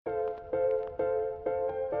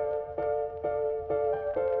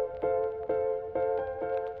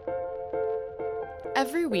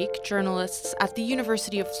Every week, journalists at the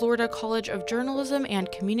University of Florida College of Journalism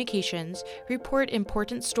and Communications report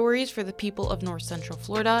important stories for the people of North Central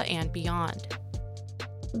Florida and beyond.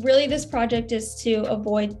 Really, this project is to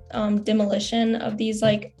avoid demolition of these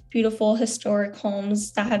beautiful historic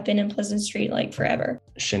homes that have been in Pleasant Street forever.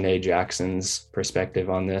 Shanae Jackson's perspective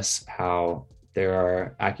on this, how there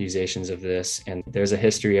are accusations of this, and there's a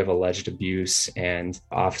history of alleged abuse and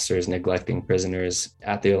officers neglecting prisoners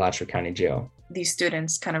at the Alachua County Jail. These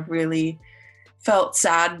students kind of really felt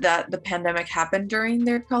sad that the pandemic happened during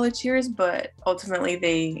their college years, but ultimately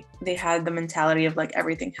they had the mentality of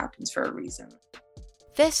everything happens for a reason.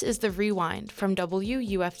 This is The Rewind from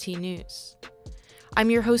WUFT News. I'm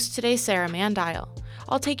your host today, Sarah Mandile.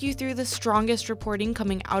 I'll take you through the strongest reporting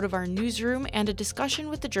coming out of our newsroom and a discussion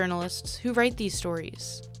with the journalists who write these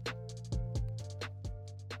stories.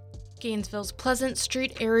 Gainesville's Pleasant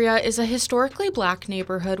Street area is a historically Black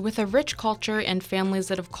neighborhood with a rich culture and families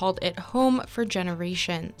that have called it home for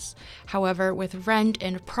generations. However, with rent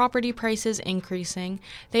and property prices increasing,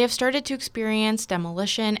 they have started to experience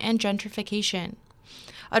demolition and gentrification.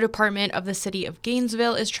 A department of the city of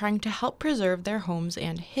Gainesville is trying to help preserve their homes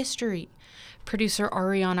and history. Producer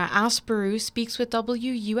Ariana Asperu speaks with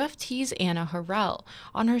WUFT's Anna Harrell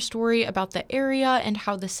on her story about the area and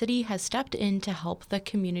how the city has stepped in to help the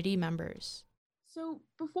community members. So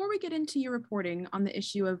before we get into your reporting on the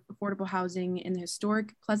issue of affordable housing in the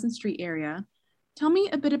historic Pleasant Street area, tell me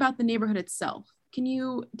a bit about the neighborhood itself. Can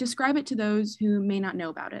you describe it to those who may not know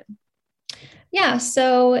about it? Yeah,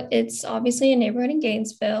 so it's obviously a neighborhood in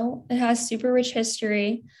Gainesville. It has super rich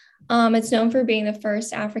history. It's known for being the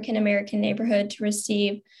first African-American neighborhood to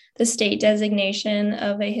receive the state designation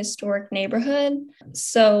of a historic neighborhood.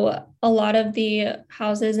 So a lot of the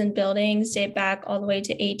houses and buildings date back all the way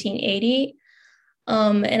to 1880.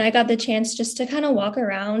 And I got the chance just to kind of walk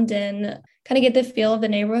around and kind of get the feel of the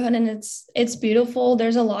neighborhood. And it's beautiful.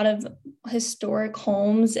 There's a lot of historic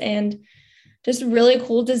homes and just really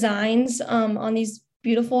cool designs on these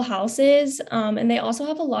beautiful houses. And they also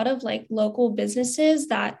have a lot of local businesses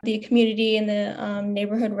that the community and the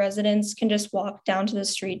neighborhood residents can just walk down to the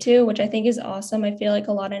street to, which I think is awesome. I feel like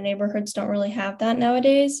a lot of neighborhoods don't really have that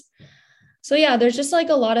nowadays. So yeah, there's just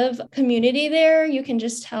a lot of community there. You can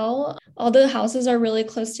just tell all the houses are really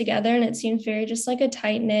close together and it seems very just a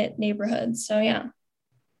tight-knit neighborhood. So yeah.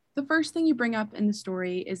 The first thing you bring up in the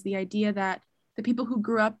story is the idea that the people who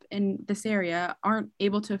grew up in this area aren't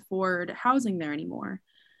able to afford housing there anymore.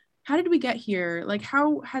 How did we get here?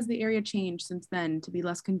 How has the area changed since then to be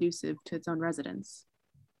less conducive to its own residents?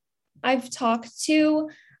 I've talked to,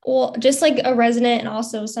 just a resident and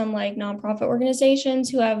also some nonprofit organizations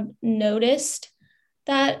who have noticed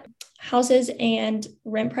that houses and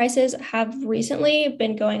rent prices have recently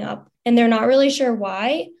been going up, and they're not really sure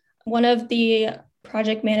why. One of the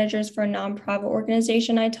project managers for a nonprofit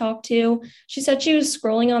organization I talked to, she said she was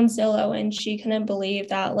scrolling on Zillow and she couldn't believe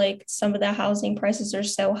that some of the housing prices are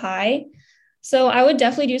so high. So I would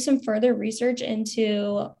definitely do some further research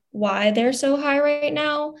into why they're so high right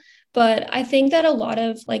now. But I think that a lot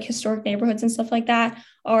of historic neighborhoods and stuff like that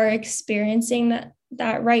are experiencing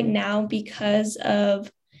that right now because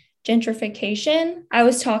of gentrification. I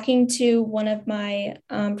was talking to one of my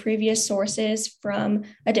previous sources from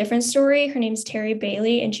a different story. Her name's Terry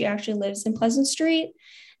Bailey, and she actually lives in Pleasant Street.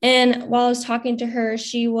 And while I was talking to her,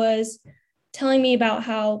 she was telling me about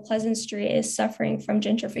how Pleasant Street is suffering from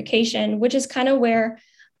gentrification, which is kind of where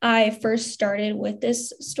I first started with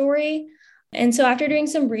this story. And so after doing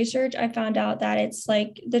some research, I found out that it's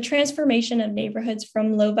the transformation of neighborhoods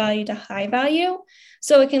from low value to high value.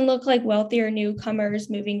 So it can look like wealthier newcomers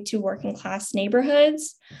moving to working class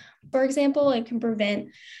neighborhoods. For example, it can prevent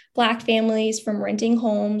Black families from renting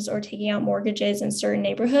homes or taking out mortgages in certain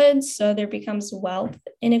neighborhoods. So there becomes wealth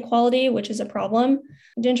inequality, which is a problem.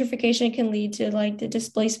 Gentrification can lead to the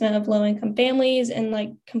displacement of low income families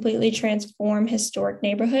and completely transform historic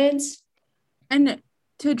neighborhoods. And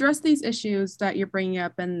to address these issues that you're bringing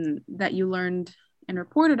up and that you learned and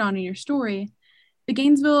reported on in your story, the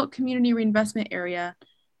Gainesville Community Reinvestment Area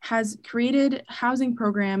has created housing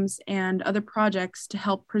programs and other projects to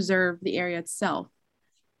help preserve the area itself.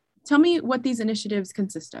 Tell me what these initiatives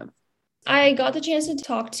consist of. I got the chance to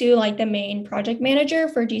talk to the main project manager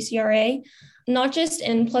for GCRA. Not just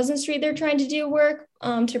in Pleasant Street, they're trying to do work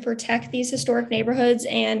to protect these historic neighborhoods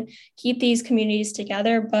and keep these communities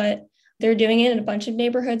together, but they're doing it in a bunch of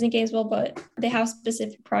neighborhoods in Gainesville, but they have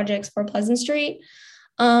specific projects for Pleasant Street.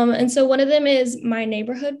 And so one of them is My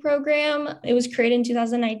Neighborhood program. It was created in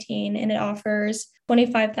 2019, and it offers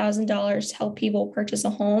 $25,000 to help people purchase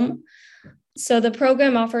a home. So the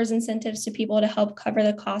program offers incentives to people to help cover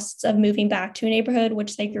the costs of moving back to a neighborhood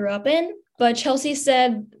which they grew up in. But Chelsea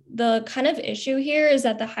said the kind of issue here is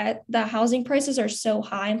that the housing prices are so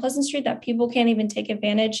high in Pleasant Street that people can't even take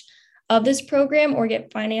advantage of this program or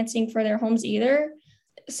get financing for their homes either.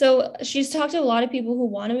 So she's talked to a lot of people who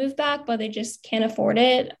want to move back, but they just can't afford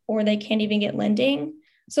it or they can't even get lending.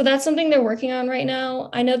 So that's something they're working on right now.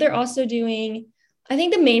 I know they're also doing, I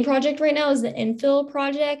think the main project right now is the infill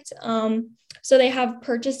project. So they have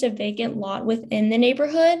purchased a vacant lot within the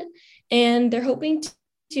neighborhood and they're hoping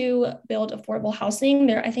to build affordable housing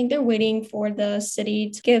there. I think they're waiting for the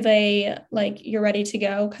city to give a you're ready to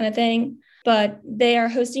go kind of thing. But they are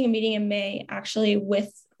hosting a meeting in May actually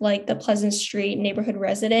with the Pleasant Street neighborhood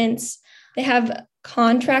residents. They have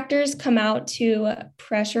contractors come out to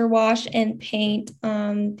pressure wash and paint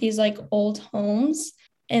these old homes.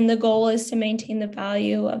 And the goal is to maintain the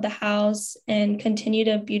value of the house and continue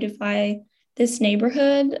to beautify this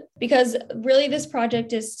neighborhood, because really this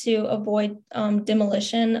project is to avoid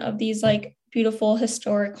demolition of these beautiful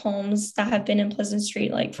historic homes that have been in Pleasant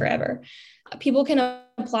Street forever. People can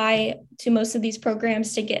apply to most of these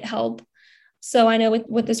programs to get help. So I know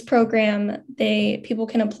with this program, people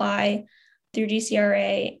can apply through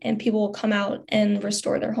DCRA and people will come out and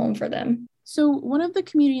restore their home for them. So one of the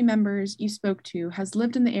community members you spoke to has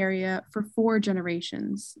lived in the area for 4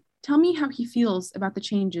 generations. Tell me how he feels about the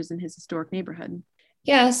changes in his historic neighborhood.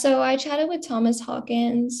 Yeah, so I chatted with Thomas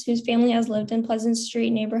Hawkins, whose family has lived in Pleasant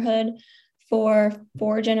Street neighborhood for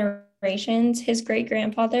 4 generations. His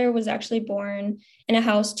great-grandfather was actually born in a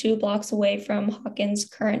house 2 blocks away from Hawkins'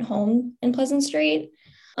 current home in Pleasant Street.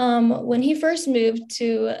 When he first moved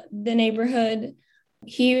to the neighborhood,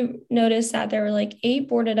 he noticed that there were 8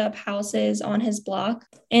 boarded up houses on his block,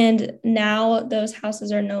 and now those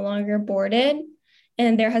houses are no longer boarded.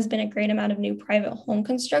 And there has been a great amount of new private home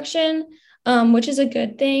construction, which is a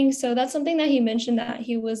good thing. So that's something that he mentioned, that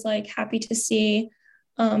he was happy to see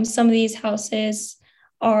some of these houses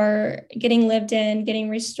are getting lived in, getting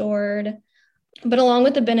restored. But along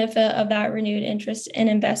with the benefit of that renewed interest in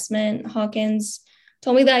investment, Hawkins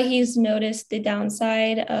told me that he's noticed the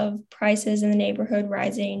downside of prices in the neighborhood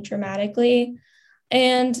rising dramatically.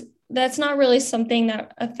 And that's not really something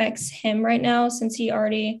that affects him right now, since he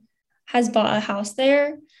already has bought a house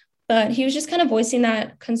there. But he was just kind of voicing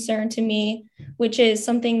that concern to me, which is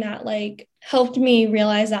something that helped me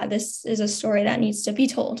realize that this is a story that needs to be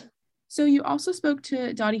told. So you also spoke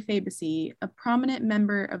to Dottie Fabacy, a prominent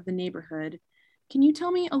member of the neighborhood. Can you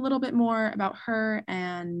tell me a little bit more about her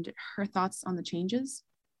and her thoughts on the changes?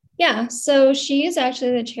 Yeah, so she is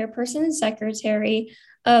actually the chairperson and secretary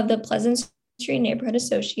of the Pleasant Street Neighborhood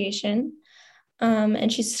Association.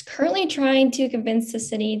 And she's currently trying to convince the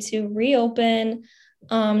city to reopen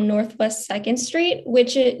Northwest 2nd Street,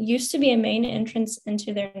 which it used to be a main entrance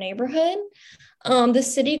into their neighborhood. The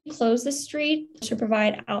city closed the street to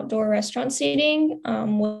provide outdoor restaurant seating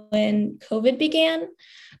when COVID began.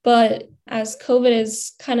 But as COVID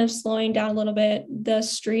is kind of slowing down a little bit, the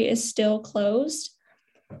street is still closed.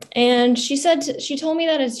 And she told me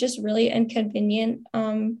that it's just really inconvenient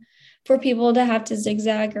for people to have to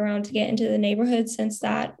zigzag around to get into the neighborhood, since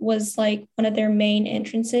that was one of their main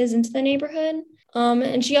entrances into the neighborhood.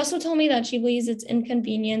 And she also told me that she believes it's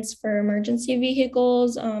inconvenience for emergency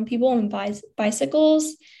vehicles, people on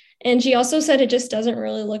bicycles. And she also said it just doesn't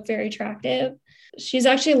really look very attractive. She's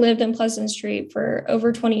actually lived in Pleasant Street for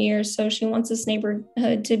over 20 years, so she wants this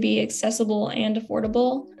neighborhood to be accessible and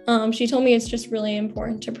affordable. She told me it's just really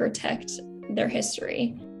important to protect their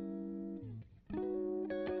history.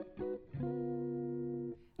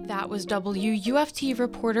 That was WUFT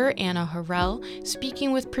reporter Anna Harrell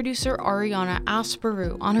speaking with producer Ariana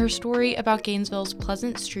Asperu on her story about Gainesville's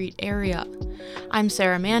Pleasant Street area. I'm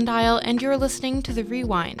Sarah Mandile, and you're listening to The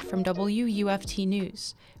Rewind from WUFT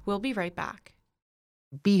News. We'll be right back.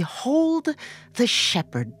 Behold the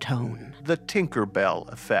shepherd tone. The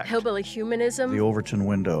Tinkerbell effect. Hillbilly humanism. The Overton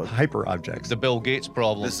window. Hyperobjects. The Bill Gates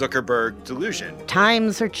problem. The Zuckerberg delusion.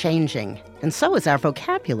 Times are changing, and so is our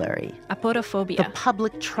vocabulary. Apodophobia. The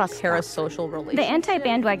public trust. Parasocial relations. The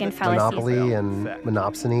anti-bandwagon fallacy. Monopoly and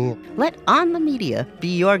monopsony. Let On the Media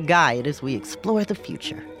be your guide as we explore the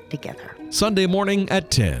future together. Sunday morning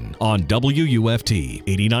at 10 on WUFT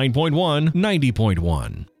 89.1,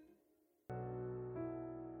 90.1.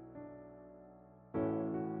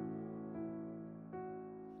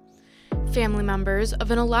 Family members of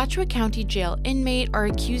an Alachua County Jail inmate are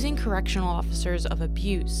accusing correctional officers of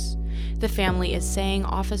abuse. The family is saying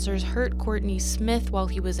officers hurt Courtney Smith while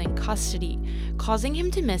he was in custody, causing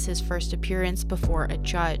him to miss his first appearance before a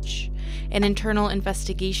judge. An internal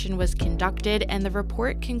investigation was conducted, and the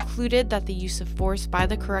report concluded that the use of force by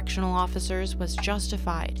the correctional officers was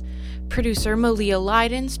justified. Producer Malia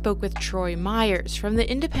Leiden spoke with Troy Myers from the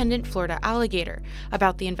independent Florida Alligator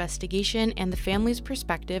about the investigation and the family's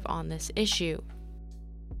perspective on this issue.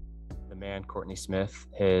 The man, Courtney Smith,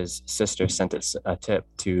 his sister sent a tip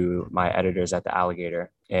to my editors at the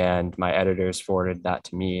Alligator, and my editors forwarded that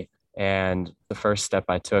to me. And the first step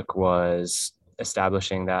I took was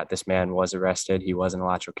establishing that this man was arrested. He was in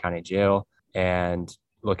Alachua County Jail, and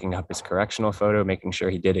looking up his correctional photo, making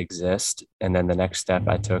sure he did exist. And then the next step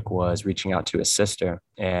I took was reaching out to his sister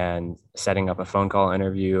and setting up a phone call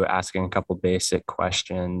interview, asking a couple basic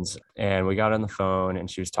questions. And we got on the phone and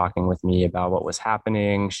she was talking with me about what was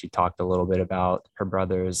happening. She talked a little bit about her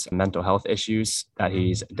brother's mental health issues that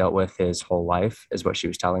he's dealt with his whole life, is what she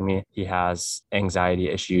was telling me. He has anxiety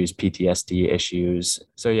issues, PTSD issues.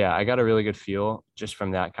 So yeah, I got a really good feel just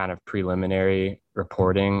from that kind of preliminary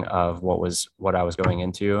reporting of what I was going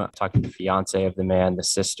into. I talked to the fiance of the man, the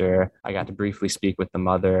sister. I got to briefly speak with the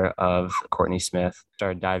mother of Courtney Smith.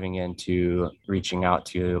 Started diving into reaching out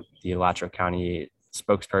to the Alachua County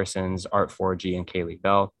spokespersons, Art Forgy and Kaylee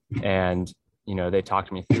Bell. And they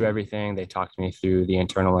talked me through everything. They talked me through the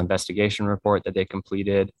internal investigation report that they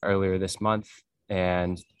completed earlier this month.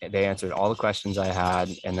 And they answered all the questions I had.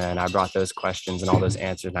 And then I brought those questions and all those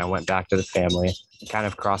answers, and I went back to the family and kind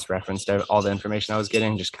of cross-referenced all the information I was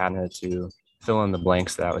getting, just kind of to fill in the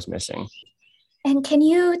blanks that I was missing. And can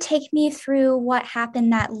you take me through what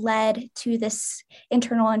happened that led to this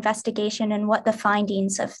internal investigation and what the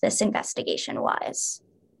findings of this investigation was?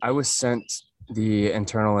 I was sent the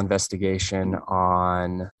internal investigation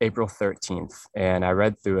on April 13th, and I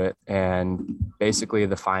read through it, and basically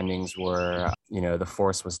the findings were, the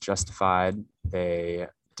force was justified. They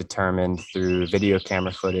determined through video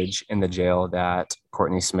camera footage in the jail that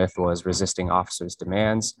Courtney Smith was resisting officers'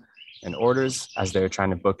 demands and orders as they were trying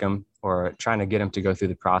to book him or trying to get him to go through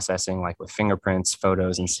the processing, like with fingerprints,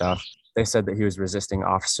 photos, and stuff. They said that he was resisting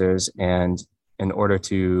officers, and in order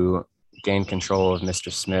to gain control of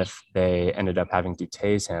Mr. Smith, they ended up having to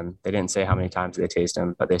tase him. They didn't say how many times they tased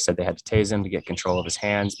him, but they said they had to tase him to get control of his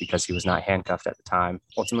hands because he was not handcuffed at the time.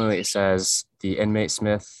 Ultimately, it says the inmate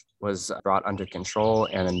Smith was brought under control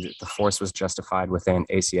and the force was justified within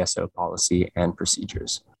ACSO policy and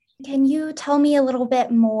procedures. Can you tell me a little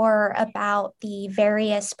bit more about the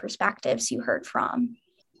various perspectives you heard from?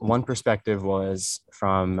 One perspective was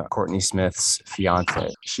from Courtney Smith's fiance.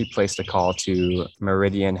 She placed a call to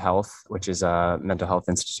Meridian Health, which is a mental health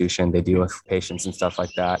institution. They deal with patients and stuff like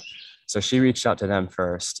that. So she reached out to them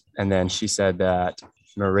first, and then she said that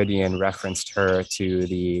Meridian referenced her to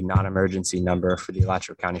the non-emergency number for the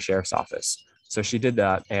Alachua County Sheriff's Office. So she did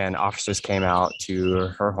that, and officers came out to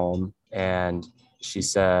her home, and she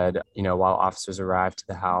said, while officers arrived to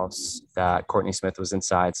the house, that Courtney Smith was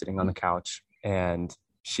inside sitting on the couch, and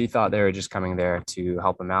she thought they were just coming there to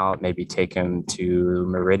help him out, maybe take him to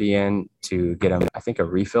Meridian to get him, I think, a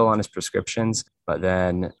refill on his prescriptions. But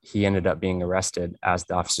then he ended up being arrested as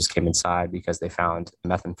the officers came inside because they found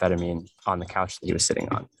methamphetamine on the couch that he was sitting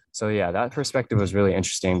on. So yeah, that perspective was really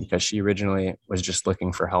interesting because she originally was just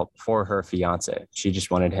looking for help for her fiance. She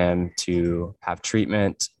just wanted him to have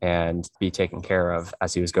treatment and be taken care of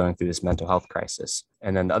as he was going through this mental health crisis.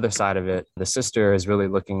 And then the other side of it, the sister is really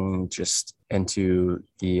looking just into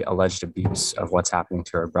the alleged abuse of what's happening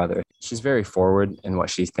to her brother. She's very forward in what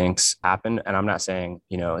she thinks happened. And I'm not saying,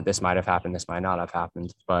 this might have happened, this might not have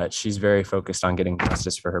happened, but she's very focused on getting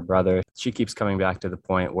justice for her brother. She keeps coming back to the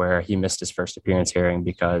point where he missed his first appearance hearing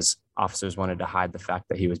because officers wanted to hide the fact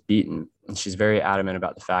that he was beaten. And she's very adamant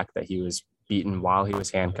about the fact that he was beaten while he was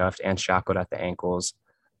handcuffed and shackled at the ankles.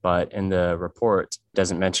 But in the report, it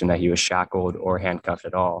doesn't mention that he was shackled or handcuffed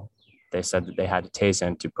at all. They said that they had to tase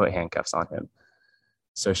him to put handcuffs on him.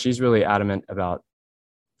 So she's really adamant about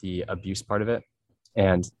the abuse part of it.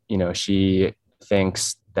 And, she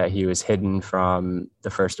thinks that he was hidden from the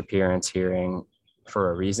first appearance hearing for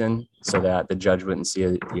a reason so that the judge wouldn't see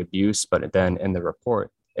the abuse. But then in the report,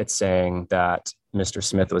 it's saying that Mr.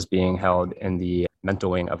 Smith was being held in the mental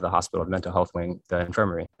wing of the hospital, mental health wing, the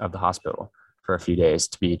infirmary of the hospital, for a few days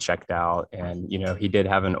to be checked out. And, he did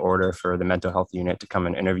have an order for the mental health unit to come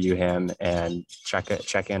and interview him and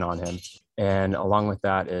check in on him. And along with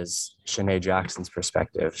that is Shanae Jackson's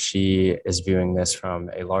perspective. She is viewing this from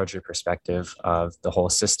a larger perspective of the whole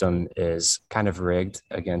system is kind of rigged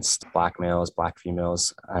against Black males, Black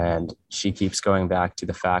females. And she keeps going back to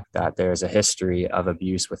the fact that there's a history of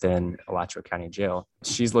abuse within Alachua County Jail.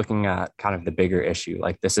 She's looking at kind of the bigger issue.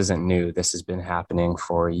 Like, this isn't new. This has been happening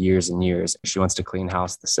for years and years. She wants to clean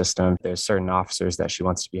house the system. There's certain officers that she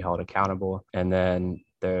wants to be held accountable. And then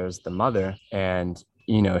there's the mother, and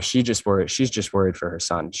she's just worried for her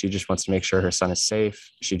son. She just wants to make sure her son is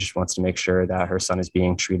safe. She just wants to make sure that her son is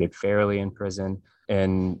being treated fairly in prison.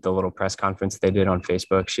 In the little press conference they did on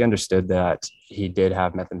Facebook, she understood that he did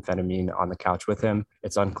have methamphetamine on the couch with him.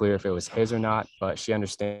 It's unclear if it was his or not, but she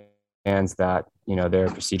understands that, there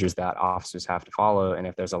are procedures that officers have to follow. And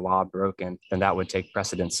if there's a law broken, then that would take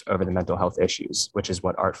precedence over the mental health issues, which is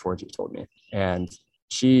what Art 4G told me. And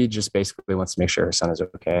she just basically wants to make sure her son is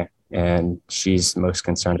okay, and she's most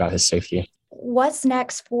concerned about his safety. What's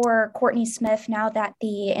next for Courtney Smith now that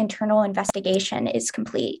the internal investigation is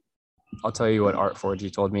complete? I'll tell you what Art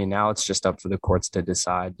 4G told me. Now it's just up for the courts to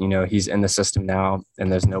decide. He's in the system now,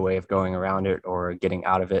 and there's no way of going around it or getting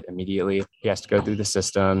out of it immediately. He has to go through the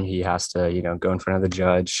system. He has to, go in front of the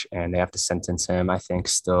judge, and they have to sentence him, I think,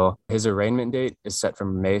 still. His arraignment date is set for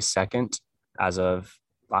May 2nd. As of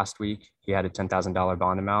last week, he had a $10,000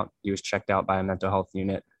 bond amount. He was checked out by a mental health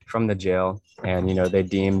unit from the jail. And, they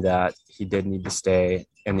deemed that he did need to stay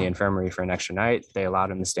in the infirmary for an extra night. They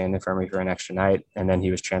allowed him to stay in the infirmary for an extra night. And then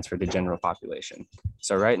he was transferred to general population.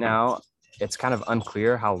 So right now, it's kind of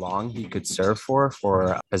unclear how long he could serve for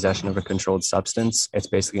possession of a controlled substance. It's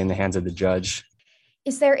basically in the hands of the judge.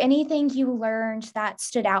 Is there anything you learned that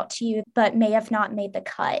stood out to you but may have not made the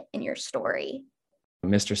cut in your story?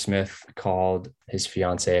 Mr. Smith called his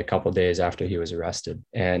fiance a couple days after he was arrested,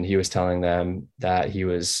 and he was telling them that he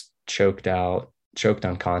was choked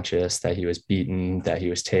unconscious, that he was beaten, that he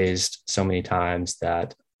was tased so many times,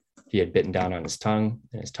 that he had bitten down on his tongue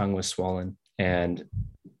and his tongue was swollen. And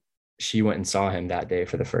she went and saw him that day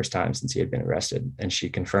for the first time since he had been arrested. And she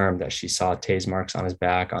confirmed that she saw tase marks on his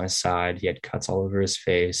back, on his side. He had cuts all over his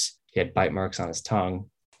face. He had bite marks on his tongue.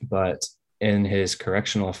 But in his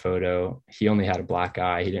correctional photo, he only had a black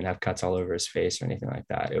eye. He didn't have cuts all over his face or anything like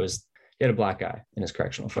that. He had a black eye in his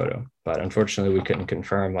correctional photo. But unfortunately, we couldn't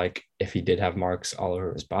confirm if he did have marks all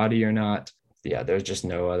over his body or not. Yeah, there's just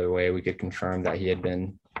no other way we could confirm that he had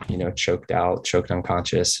been, choked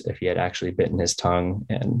unconscious, if he had actually bitten his tongue.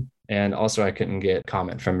 And also I couldn't get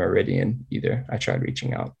comment from Meridian either. I tried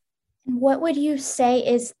reaching out. What would you say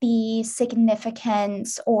is the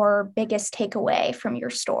significance or biggest takeaway from your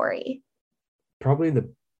story? Probably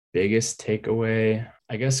the biggest takeaway,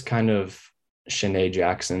 I guess, kind of Shanae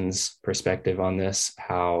Jackson's perspective on this,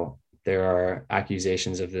 how there are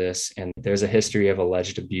accusations of this, and there's a history of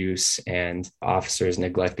alleged abuse and officers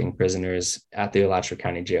neglecting prisoners at the Alachua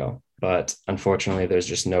County Jail. But unfortunately, there's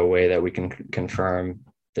just no way that we can confirm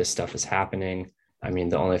this stuff is happening. I mean,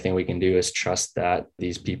 the only thing we can do is trust that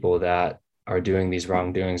these people that are doing these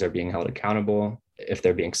wrongdoings are being held accountable. If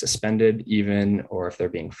they're being suspended even, or if they're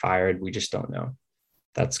being fired, we just don't know.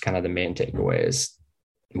 That's kind of the main takeaway, is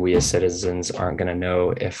we as citizens aren't going to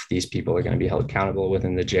know if these people are going to be held accountable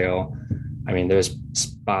within the jail. I mean, there's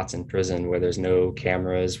spots in prison where there's no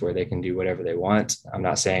cameras, where they can do whatever they want. I'm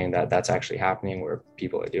not saying that that's actually happening where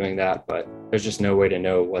people are doing that, but there's just no way to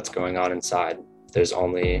know what's going on inside. There's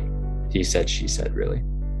only he said, she said, really.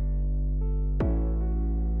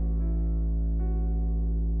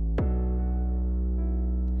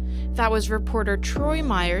 That was reporter Troy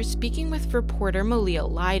Myers speaking with reporter Malia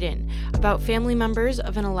Leiden about family members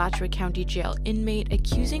of an Alachua County Jail inmate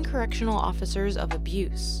accusing correctional officers of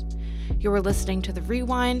abuse. You are listening to The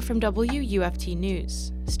Rewind from WUFT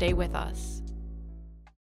News. Stay with us.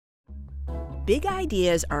 Big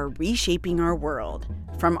ideas are reshaping our world.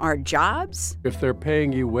 From our jobs. If they're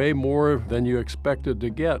paying you way more than you expected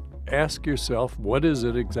to get, ask yourself, what is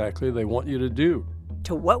it exactly they want you to do?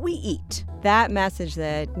 To what we eat. That message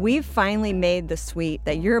that we've finally made the sweet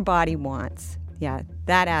that your body wants. Yeah,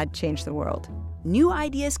 that ad changed the world. New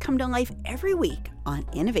ideas come to life every week on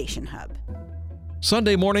Innovation Hub.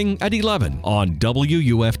 Sunday morning at 11 on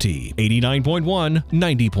WUFT 89.1,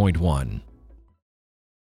 90.1.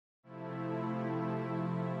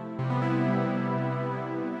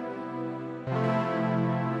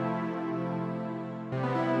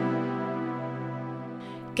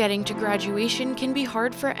 Getting to graduation can be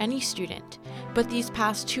hard for any student, but these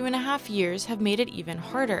past 2.5 years have made it even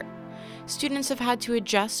harder. Students have had to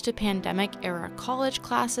adjust to pandemic-era college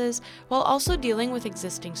classes while also dealing with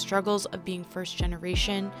existing struggles of being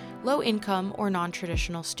first-generation, low-income, or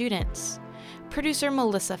non-traditional students. Producer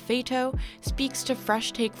Melissa Fato speaks to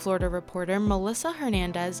Fresh Take Florida reporter Melissa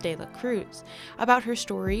Hernandez de la Cruz about her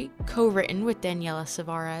story, co-written with Daniela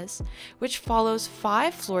Savares, which follows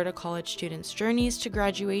 5 Florida college students' journeys to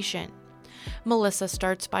graduation. Melissa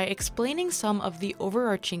starts by explaining some of the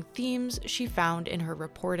overarching themes she found in her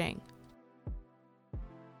reporting.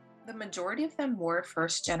 The majority of them were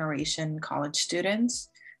first-generation college students,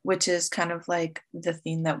 which is kind of like the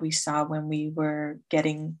theme that we saw when we were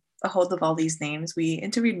getting a hold of all these names. We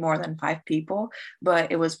interviewed more than 5 people,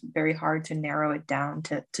 but it was very hard to narrow it down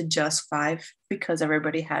to just 5 because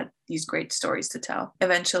everybody had these great stories to tell.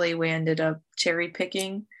 Eventually, we ended up cherry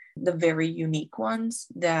picking the very unique ones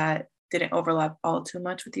that didn't overlap all too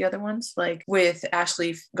much with the other ones. Like with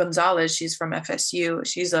Ashley Gonzalez, she's from FSU.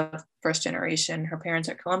 She's a first generation. Her parents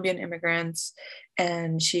are Colombian immigrants,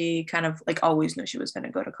 and she kind of like always knew she was going to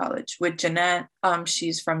go to college. With Jeanette,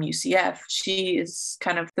 she's from UCF. She is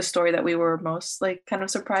kind of the story that we were most like kind of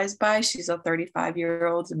surprised by. She's a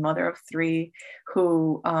 35-year-old mother of 3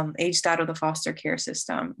 who aged out of the foster care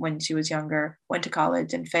system when she was younger, went to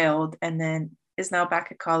college and failed, and then is now back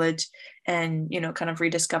at college and, you know, kind of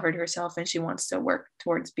rediscovered herself, and she wants to work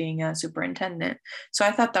towards being a superintendent. So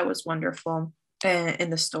I thought that was wonderful in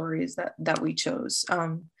the stories that we chose.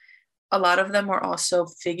 A lot of them were also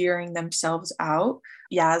figuring themselves out.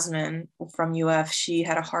 Yasmin from UF, she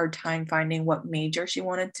had a hard time finding what major she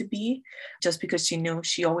wanted to be just because she knew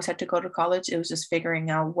she always had to go to college. It was just figuring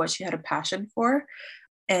out what she had a passion for.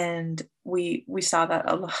 And we saw that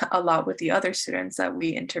a lot with the other students that we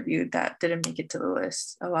interviewed that didn't make it to the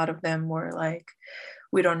list. A lot of them were like,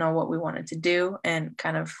 we don't know what we wanted to do. And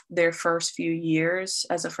kind of their first few years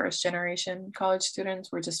as a first generation college students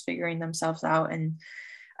were just figuring themselves out. And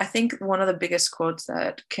I think one of the biggest quotes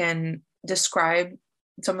that can describe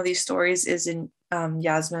some of these stories is in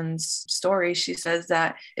Yasmin's story. She says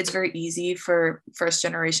that it's very easy for first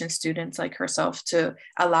generation students like herself to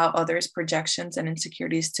allow others' projections and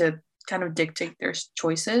insecurities to kind of dictate their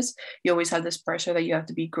choices. You always have this pressure that you have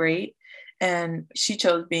to be great. And she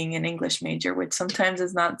chose being an English major, which sometimes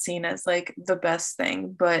is not seen as like the best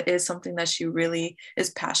thing, but is something that she really is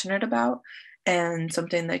passionate about and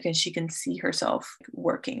something that she can see herself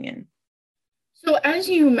working in. So as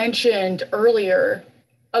you mentioned earlier,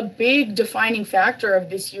 a big defining factor of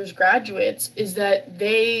this year's graduates is that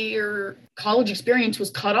their college experience was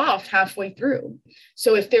cut off halfway through.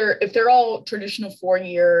 So if they're all traditional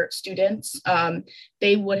 4-year students,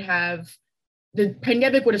 they would have, the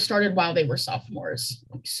pandemic would have started while they were sophomores.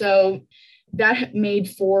 So that made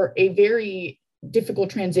for a very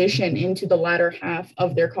difficult transition into the latter half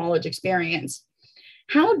of their college experience.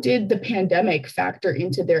 How did the pandemic factor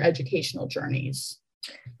into their educational journeys?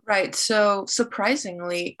 Right. So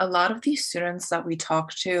surprisingly, a lot of these students that we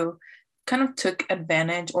talked to kind of took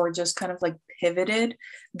advantage or just kind of like pivoted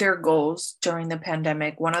their goals during the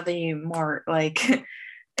pandemic. One of the more like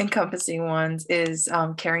encompassing ones is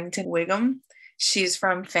Carrington Wiggum. She's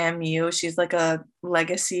from FAMU. She's like a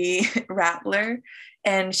legacy rattler.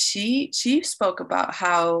 And she spoke about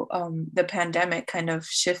how the pandemic kind of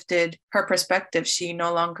shifted her perspective. She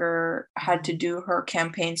no longer had to do her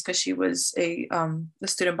campaigns because she was the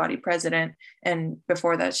student body president. And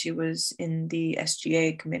before that, she was in the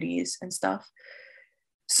SGA committees and stuff.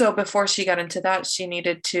 So before she got into that, she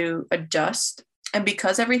needed to adjust. And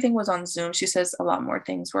because everything was on Zoom, she says a lot more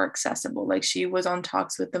things were accessible. Like she was on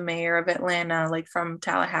talks with the mayor of Atlanta, like from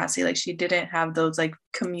Tallahassee. Like she didn't have those like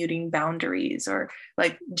commuting boundaries or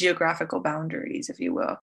like geographical boundaries, if you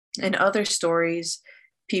will. In other stories,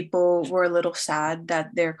 people were a little sad that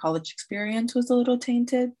their college experience was a little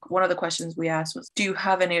tainted. One of the questions we asked was, do you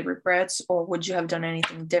have any regrets or would you have done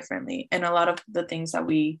anything differently? And a lot of the things that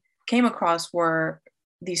we came across were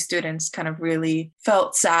these students kind of really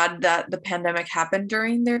felt sad that the pandemic happened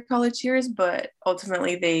during their college years, but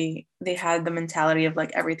ultimately they had the mentality of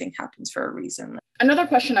like everything happens for a reason. Another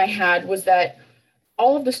question I had was that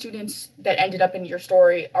all of the students that ended up in your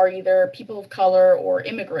story are either people of color or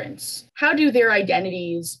immigrants. How do their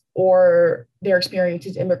identities or their experience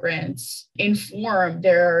as immigrants inform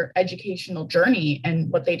their educational journey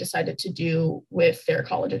and what they decided to do with their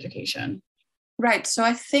college education? Right. So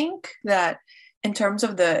I think that in terms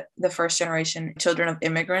of the first generation children of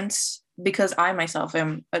immigrants, because I myself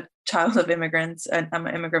am a child of immigrants and I'm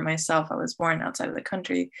an immigrant myself, I was born outside of the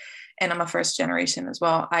country and I'm a first generation as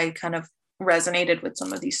well. I kind of resonated with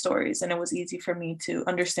some of these stories and it was easy for me to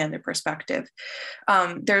understand their perspective.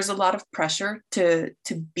 There's a lot of pressure to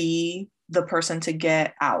be the person to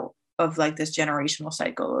get out of like this generational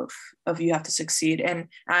cycle of you have to succeed. And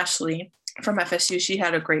Ashley, from FSU, she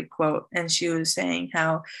had a great quote, and she was saying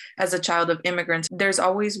how, as a child of immigrants, there's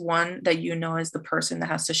always one that you know is the person that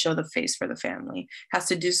has to show the face for the family, has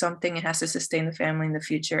to do something, and has to sustain the family in the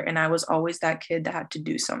future. And I was always that kid that had to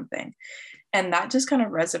do something. And that just kind of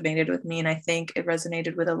resonated with me. And I think it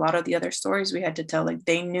resonated with a lot of the other stories we had to tell. Like,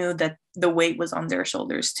 they knew that the weight was on their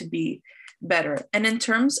shoulders to be better. And in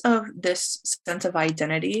terms of this sense of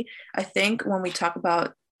identity, I think when we talk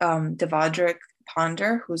about Devadrik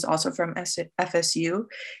Ponder, who's also from FSU,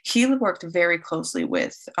 he worked very closely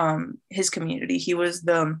with his community. He was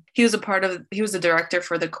the director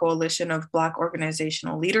for the Coalition of Black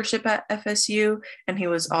Organizational Leadership at FSU, and he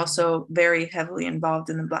was also very heavily involved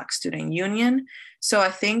in the Black Student Union. So I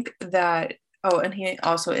think that, and he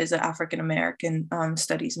also is an African American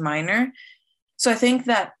studies minor. So I think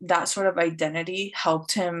that sort of identity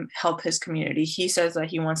helped him help his community. He says that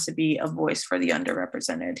he wants to be a voice for the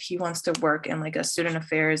underrepresented. He wants to work in like a student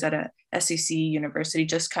affairs at a SEC university,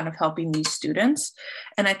 just kind of helping these students.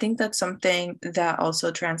 And I think that's something that also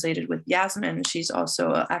translated with Yasmin. She's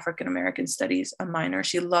also an African American studies, a minor.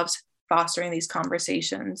 She loves fostering these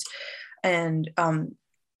conversations and,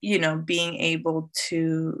 being able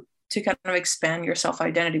to kind of expand your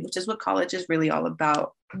self-identity, which is what college is really all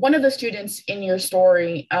about. One of the students in your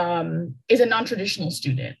story is a non-traditional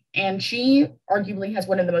student, and she arguably has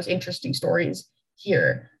one of the most interesting stories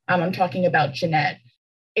here. I'm talking about Jeanette.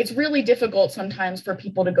 It's really difficult sometimes for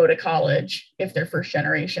people to go to college if they're first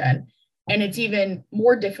generation, and it's even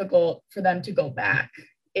more difficult for them to go back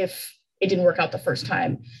if it didn't work out the first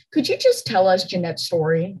time. Could you just tell us Jeanette's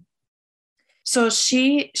story? So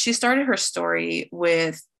she started her story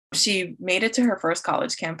with, she made it to her first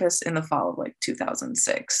college campus in the fall of like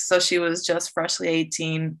 2006. So she was just freshly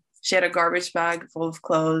 18. She had a garbage bag full of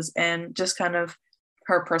clothes and just kind of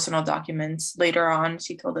her personal documents. Later on,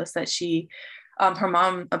 she told us that her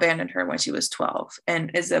mom abandoned her when she was 12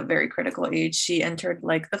 and is a very critical age. She entered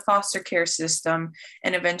like the foster care system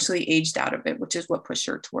and eventually aged out of it, which is what pushed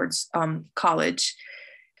her towards college.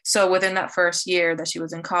 So within that first year that she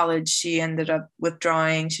was in college, she ended up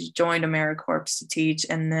withdrawing. She joined AmeriCorps to teach,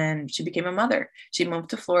 and then she became a mother. She moved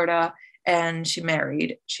to Florida and she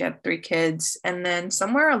married. She had 3 kids. And then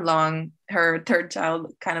somewhere along her third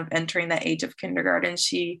child kind of entering that age of kindergarten,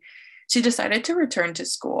 she decided to return to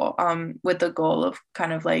school with the goal of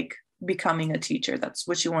kind of like becoming a teacher. That's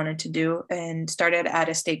what she wanted to do, and started at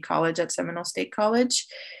a state college, at Seminole State College.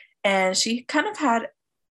 And she kind of had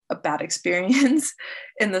a bad experience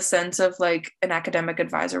in the sense of like an academic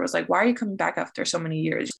advisor was like, why are you coming back after so many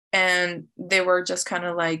years? And they were just kind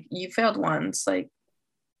of like, you failed once, like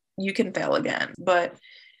you can fail again. But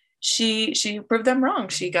she proved them wrong.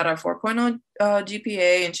 She got a 4.0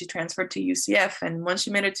 GPA and she transferred to UCF. And once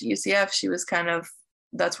she made it to UCF, she was kind of,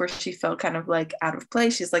 that's where she felt kind of like out of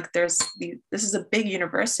place. She's like, this is a big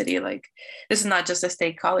university. Like, this is not just a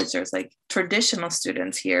state college. There's like traditional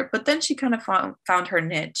students here. But then she kind of found her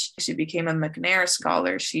niche. She became a McNair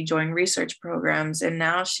scholar. She joined research programs. And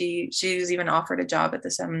now she's even offered a job at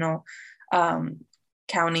the Seminole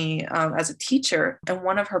County as a teacher. And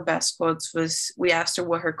one of her best quotes was, we asked her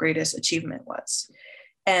what her greatest achievement was.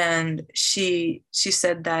 And she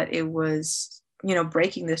said that it was,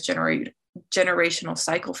 breaking this generational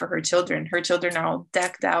cycle for her children. Her children are all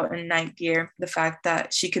decked out in night gear. The fact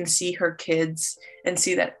that she can see her kids and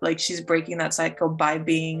see that like she's breaking that cycle by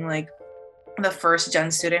being like the first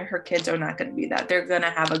gen student. Her kids are not going to be that. They're going to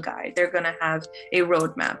have a guide. They're going to have a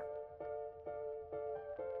roadmap.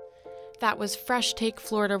 That was Fresh Take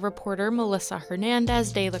Florida reporter Melissa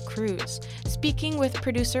Hernandez de la Cruz, speaking with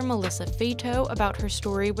producer Melissa Fato about her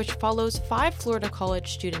story, which follows 5 Florida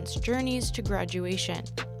college students' journeys to graduation.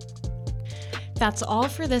 That's all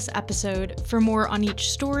for this episode. For more on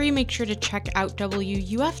each story, make sure to check out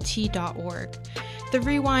WUFT.org. The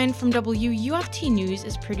Rewind from WUFT News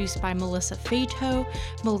is produced by Melissa Fato,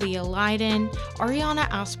 Malia Leiden, Ariana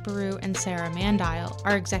Asperu, and Sarah Mandile.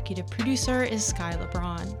 Our executive producer is Sky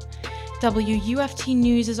LeBron. WUFT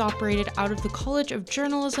News is operated out of the College of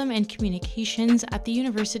Journalism and Communications at the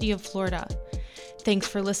University of Florida. Thanks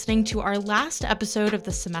for listening to our last episode of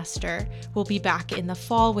the semester. We'll be back in the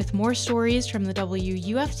fall with more stories from the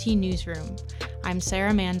WUFT newsroom. I'm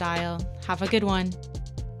Sarah Mandile. Have a good one.